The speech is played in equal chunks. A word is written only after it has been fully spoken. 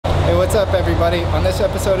Hey, what's up everybody? On this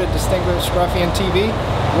episode of Distinguished Ruffian TV,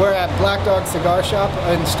 we're at Black Dog Cigar Shop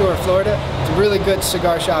in Stuart, Florida. It's a really good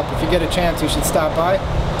cigar shop. If you get a chance, you should stop by.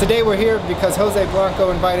 Today we're here because Jose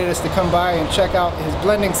Blanco invited us to come by and check out his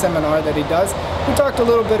blending seminar that he does. We talked a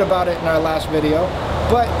little bit about it in our last video,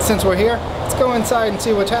 but since we're here, let's go inside and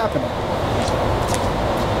see what's happening.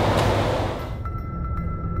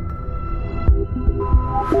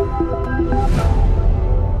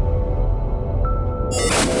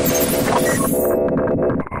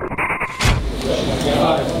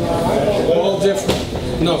 All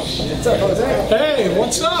different. No. What's up, Jose? Hey,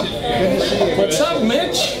 what's up? Good to see you. What's up,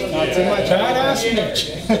 Mitch? Not too much. Badass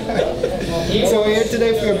Mitch. So we're here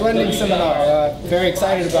today for your blending seminar. Very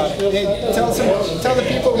excited about it. Hey, tell the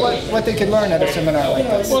people what they can learn at a seminar like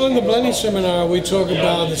this. Well, in the blending seminar, we talk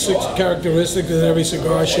about the 6 characteristics that every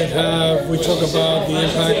cigar should have. We talk about the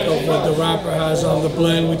impact of what the wrapper has on the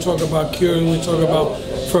blend. We talk about curing. We talk about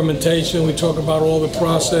fermentation. We talk about all the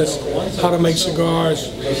process, how to make cigars.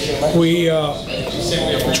 We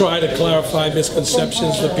try to clarify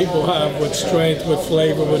misconceptions that people have with strength, with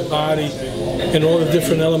flavor, with body, and all the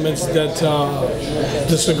different elements that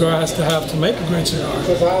the cigar has to make a great cigar.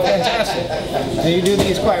 Fantastic. And you do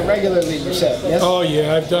these quite regularly, you said, yes? Oh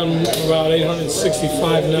yeah, I've done about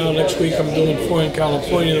 865 now. Next week I'm doing 4 in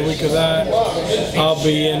California. The week of that, I'll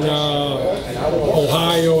be in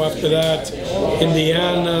Ohio after that,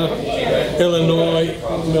 Indiana, Illinois,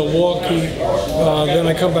 Milwaukee. Then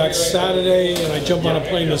I come back Saturday and I jump on a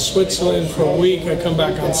plane to Switzerland for a week. I come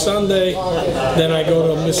back on Sunday. Then I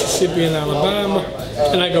go to Mississippi and Alabama.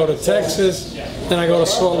 Then I go to Texas. Then I go to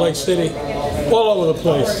Salt Lake City. All over the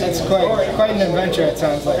place. That's quite an adventure, it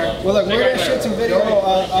sounds like. Well, look, we're going to shoot some video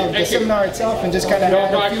of the seminar itself and just kind of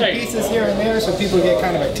add a few pieces here and there so people get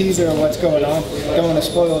kind of a teaser of what's going on. Don't want to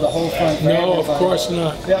spoil the whole front. No, of course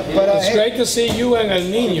not. Yeah, but, it's great to see you and El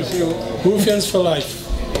Nino. Ruffians for life.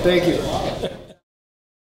 Thank you.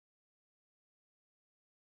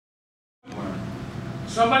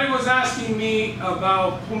 Somebody was asking me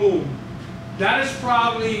about plume. That is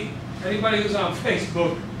probably, anybody who's on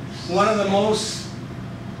Facebook, one of the most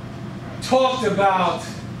talked about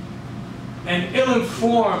and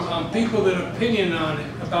ill-informed on people that opinion on it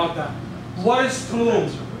about that. What is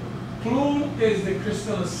plume? Plume is the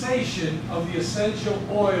crystallization of the essential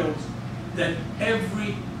oils that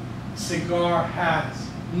every cigar has.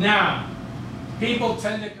 Now, people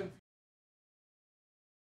tend to confuse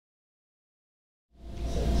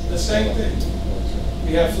the same thing.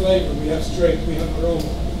 We have flavor, we have strength, we have aroma,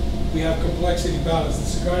 we have complexity, balance. The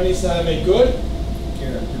cigar needs to have a good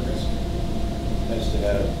characteristic. Tends to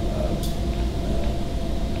have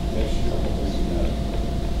mixture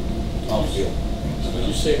mouthfeel. Would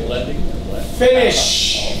you say blending or blend?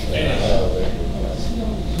 Finish!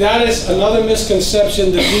 That is another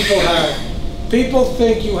misconception that people have. People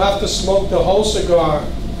think you have to smoke the whole cigar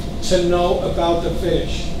to know about the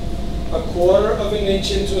finish. 1/4 of an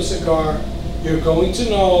inch into a cigar, you're going to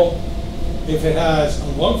know if it has a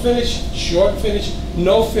long finish, short finish,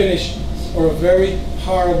 no finish, or a very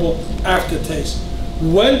horrible aftertaste.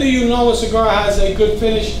 When do you know a cigar has a good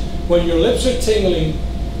finish? When your lips are tingling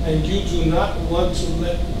and you do not want to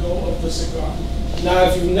let go of the cigar. Now,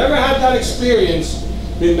 if you've never had that experience,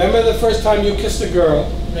 remember the first time you kissed a girl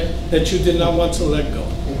that you did not want to let go.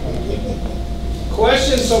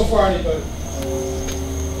 Questions so far, anybody?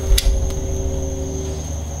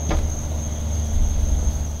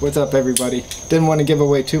 What's up everybody? Didn't want to give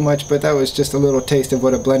away too much, but that was just a little taste of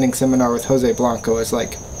what a blending seminar with Jose Blanco is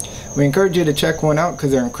like. We encourage you to check one out because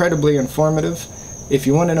they're incredibly informative. If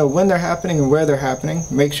you want to know when they're happening and where they're happening,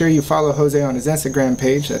 make sure you follow Jose on his Instagram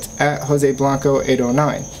page. That's at Jose Blanco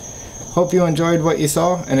 809. Hope you enjoyed what you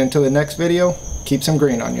saw, and until the next video, keep some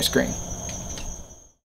green on your screen.